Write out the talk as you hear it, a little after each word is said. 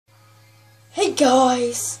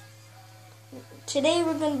guys, today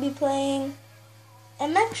we're going to be playing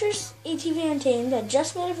vs.ATV Untamed. I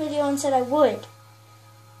just made a video and said I would,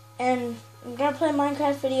 and I'm going to play a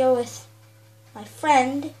Minecraft video with my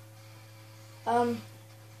friend in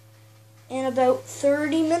about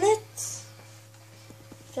 30 minutes,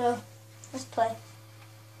 so let's play.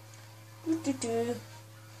 Wheelie.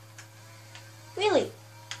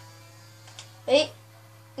 Wait,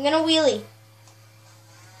 I'm going to wheelie.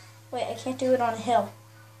 Wait, I can't do it on a hill.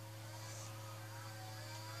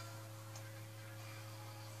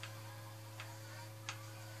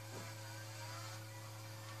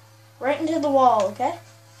 Right into the wall, okay?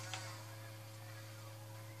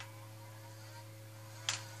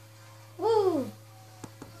 Woo!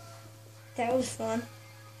 That was fun.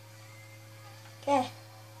 Okay.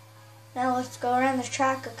 Now let's go around the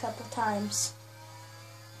track a couple times.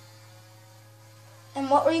 And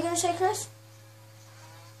what were you going to say, Chris?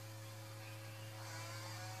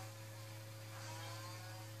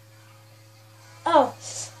 Oh,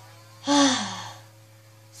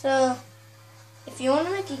 so if you want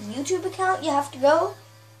to make a YouTube account, you have to go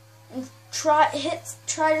and try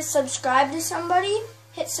to subscribe to somebody.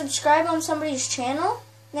 Hit subscribe on somebody's channel,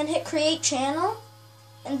 and then hit create channel,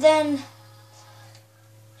 and then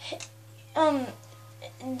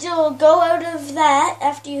you'll go out of that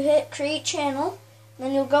after you hit create channel. And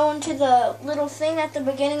then you'll go into the little thing at the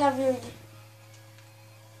beginning of your.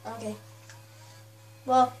 Okay.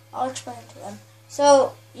 Well, I'll explain it to them.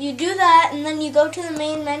 So you do that, and then you go to the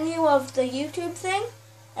main menu of the YouTube thing,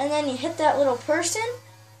 and then you hit that little person,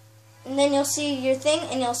 and then you'll see your thing,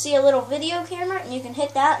 and you'll see a little video camera, and you can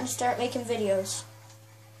hit that and start making videos.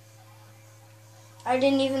 I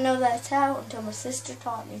didn't even know that's how until my sister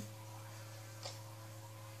taught me.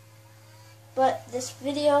 But this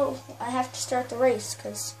video, I have to start the race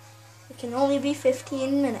because it can only be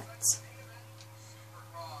 15 minutes.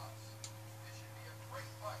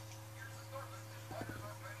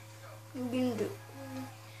 Okay.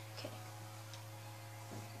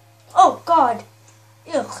 Oh God!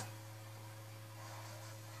 Ew.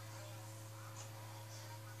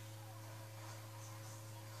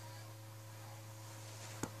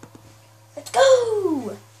 Let's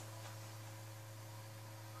go!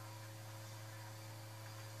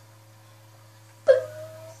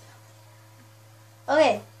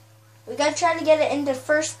 Okay, we gotta try to get it into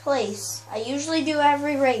first place. I usually do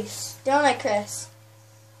every race, don't I, Chris?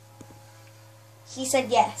 He said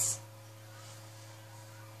yes.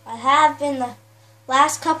 I have been the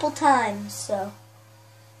last couple times, so.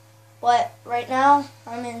 But right now,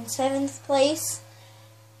 I'm in 7th place,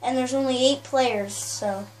 and there's only 8 players,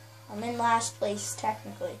 so I'm in last place,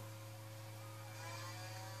 technically.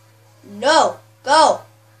 No! Go!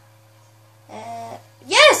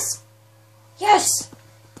 Yes! Yes!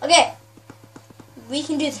 Okay. We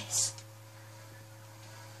can do this.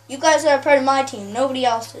 You guys are a part of my team, nobody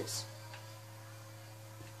else's.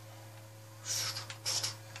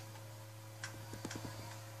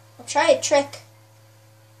 I'll try a trick.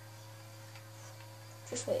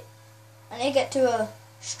 Just wait. I need to get to a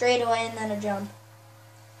straightaway and then a jump.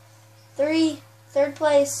 Third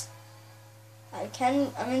place. I'm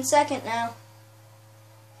in 2nd now.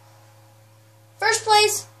 1st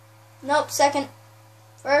place. Nope, 2nd.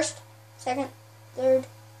 1st, 2nd, 3rd.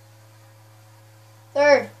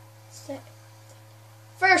 3rd.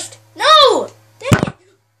 1st. No! Dang it!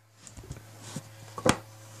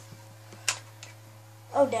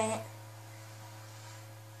 Oh, dang it.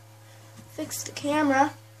 Fix the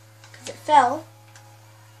camera because it fell.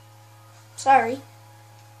 Sorry.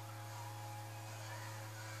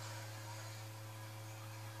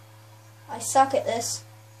 I suck at this.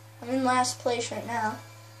 I'm in last place right now.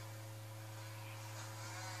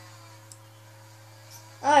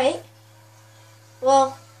 Alright.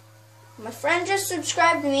 Well, my friend just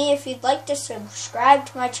subscribed to me. If you'd like to subscribe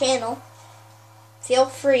to my channel, feel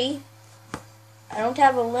free. I don't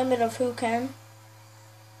have a limit of who can.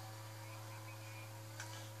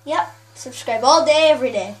 Yep, subscribe all day,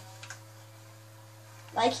 every day.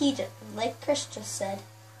 Like Chris just said.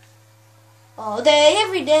 All day,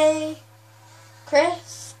 every day.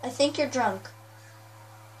 Chris, I think you're drunk.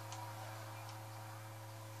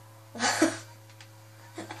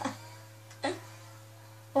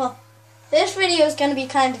 Well, this video is going to be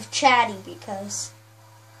kind of chatty because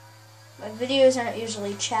my videos aren't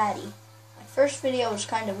usually chatty. My first video was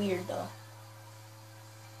kind of weird though.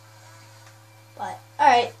 But,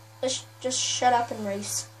 alright, let's just shut up and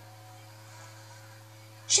race.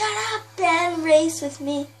 Shut up and race with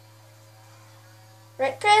me.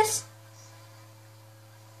 Right, Chris?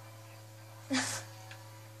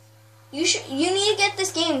 You need to get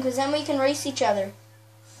this game because then we can race each other.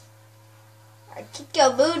 I kick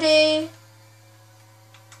your booty.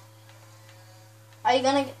 Are you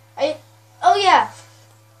gonna? Oh yeah.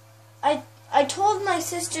 I told my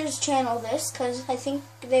sister's channel this because I think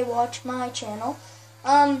they watch my channel.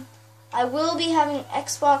 I will be having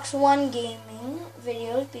Xbox One gaming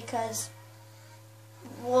videos because,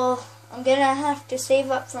 well, I'm gonna have to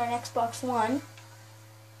save up for an Xbox One.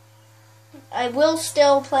 I will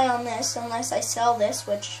still play on this unless I sell this,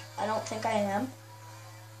 which I don't think I am.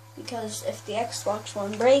 Because if the Xbox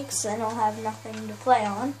One breaks, then I'll have nothing to play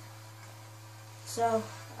on. So,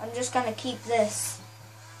 I'm just gonna keep this.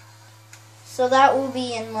 So that will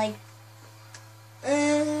be in like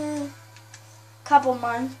a couple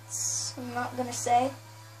months. I'm not gonna say.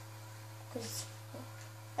 Because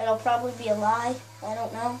it'll probably be a lie. I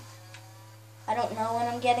don't know. I don't know when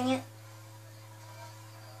I'm getting it.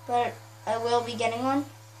 But I will be getting one.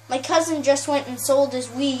 My cousin just went and sold his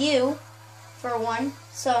Wii U for one.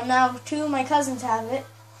 So now 2 of my cousins have it.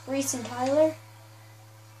 Reese and Tyler.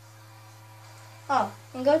 Oh,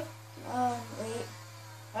 and good? Wait.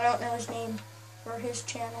 I don't know his name for his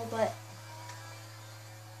channel, but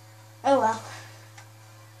oh well.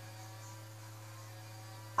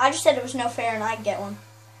 I just said it was no fair and I'd get one.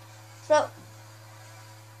 So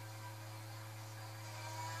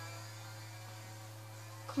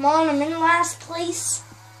come on, I'm in last place.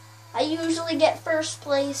 I usually get first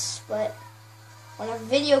place, but when a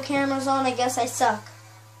video camera's on, I guess I suck.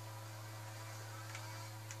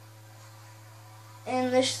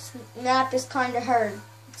 And this map is kind of hard.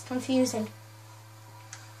 It's confusing.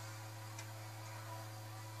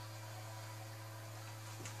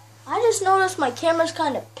 I just noticed my camera's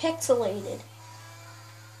kind of pixelated.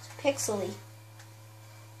 It's pixely.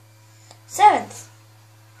 7th.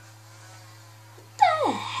 What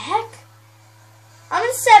the heck? I'm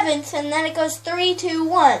in 7th, and then it goes 3, 2,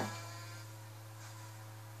 1.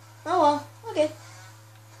 Oh well, okay.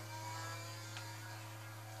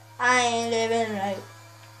 I ain't living right.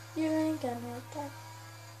 You ain't gonna die.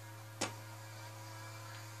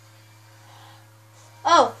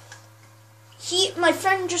 Oh, my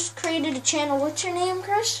friend just created a channel. What's your name,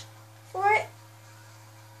 Chris? For it?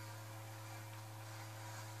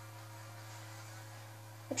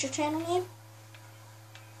 What's your channel name?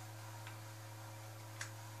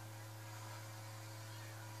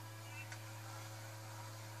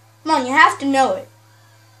 Come on, you have to know it.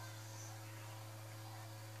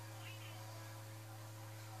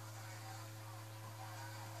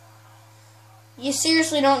 You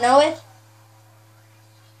seriously don't know it?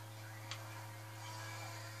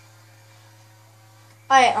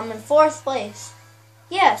 Alright, I'm in 4th place.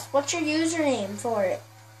 Yes, what's your username for it?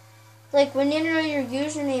 Like, we need to know your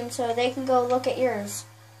username so they can go look at yours.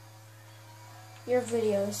 Your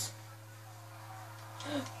videos.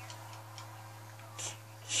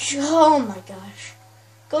 Oh my gosh.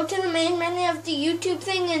 Go to the main menu of the YouTube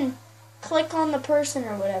thing and click on the person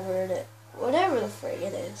or whatever it is. Whatever the frig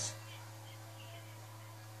it is.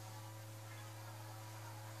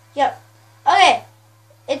 Yep. Okay.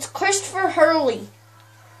 It's Christopher Hurley.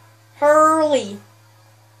 Hurley.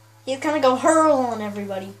 He's gonna go hurl on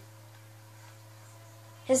everybody.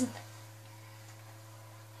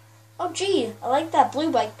 Oh gee, I like that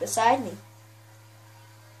blue bike beside me.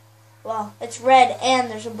 Well, it's red and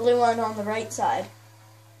there's a blue one on the right side.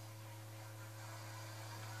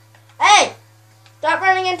 Hey! Stop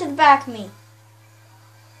running into the back of me.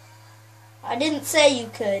 I didn't say you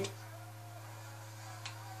could.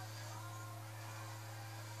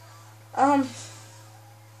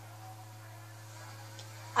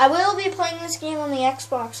 I will be playing this game on the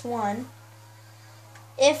Xbox One.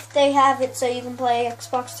 If they have it so you can play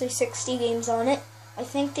Xbox 360 games on it. I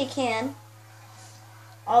think they can.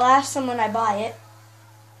 I'll ask them when I buy it.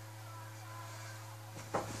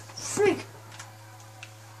 Freak!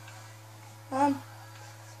 I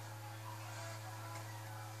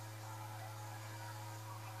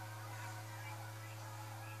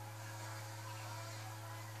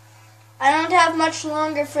don't have much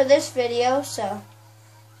longer for this video, so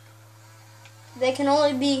they can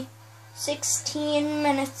only be 16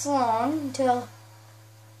 minutes long until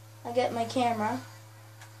I get my camera,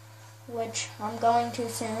 which I'm going to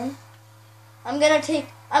soon. I'm gonna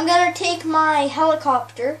take my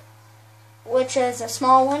helicopter, which is a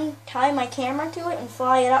small one, tie my camera to it and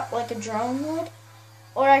fly it up like a drone would.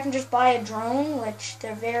 Or I can just buy a drone, which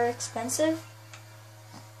they're very expensive.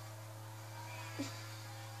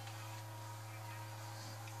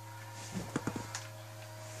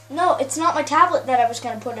 No, it's not my tablet that I was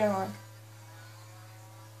going to put it on.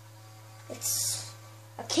 It's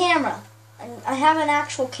a camera. I have an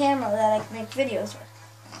actual camera that I can make videos with.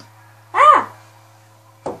 Ah!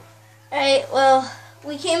 Alright, well,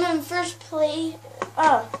 we came in fourth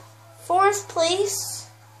place.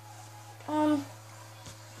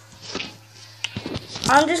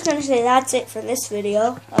 I'm just gonna say that's it for this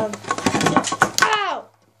video. Ow!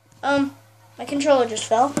 My controller just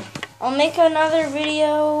fell. I'll make another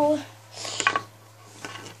video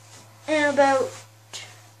in about...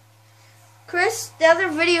 Chris, the other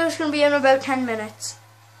video is gonna be in about 10 minutes.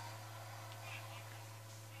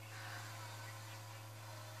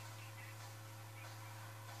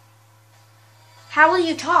 How will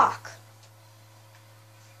you talk?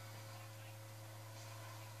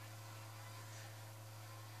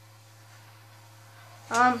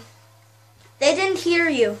 They didn't hear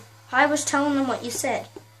you. I was telling them what you said.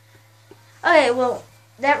 Okay, well,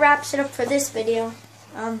 that wraps it up for this video.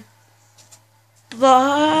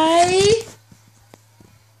 Bye.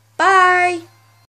 Bye.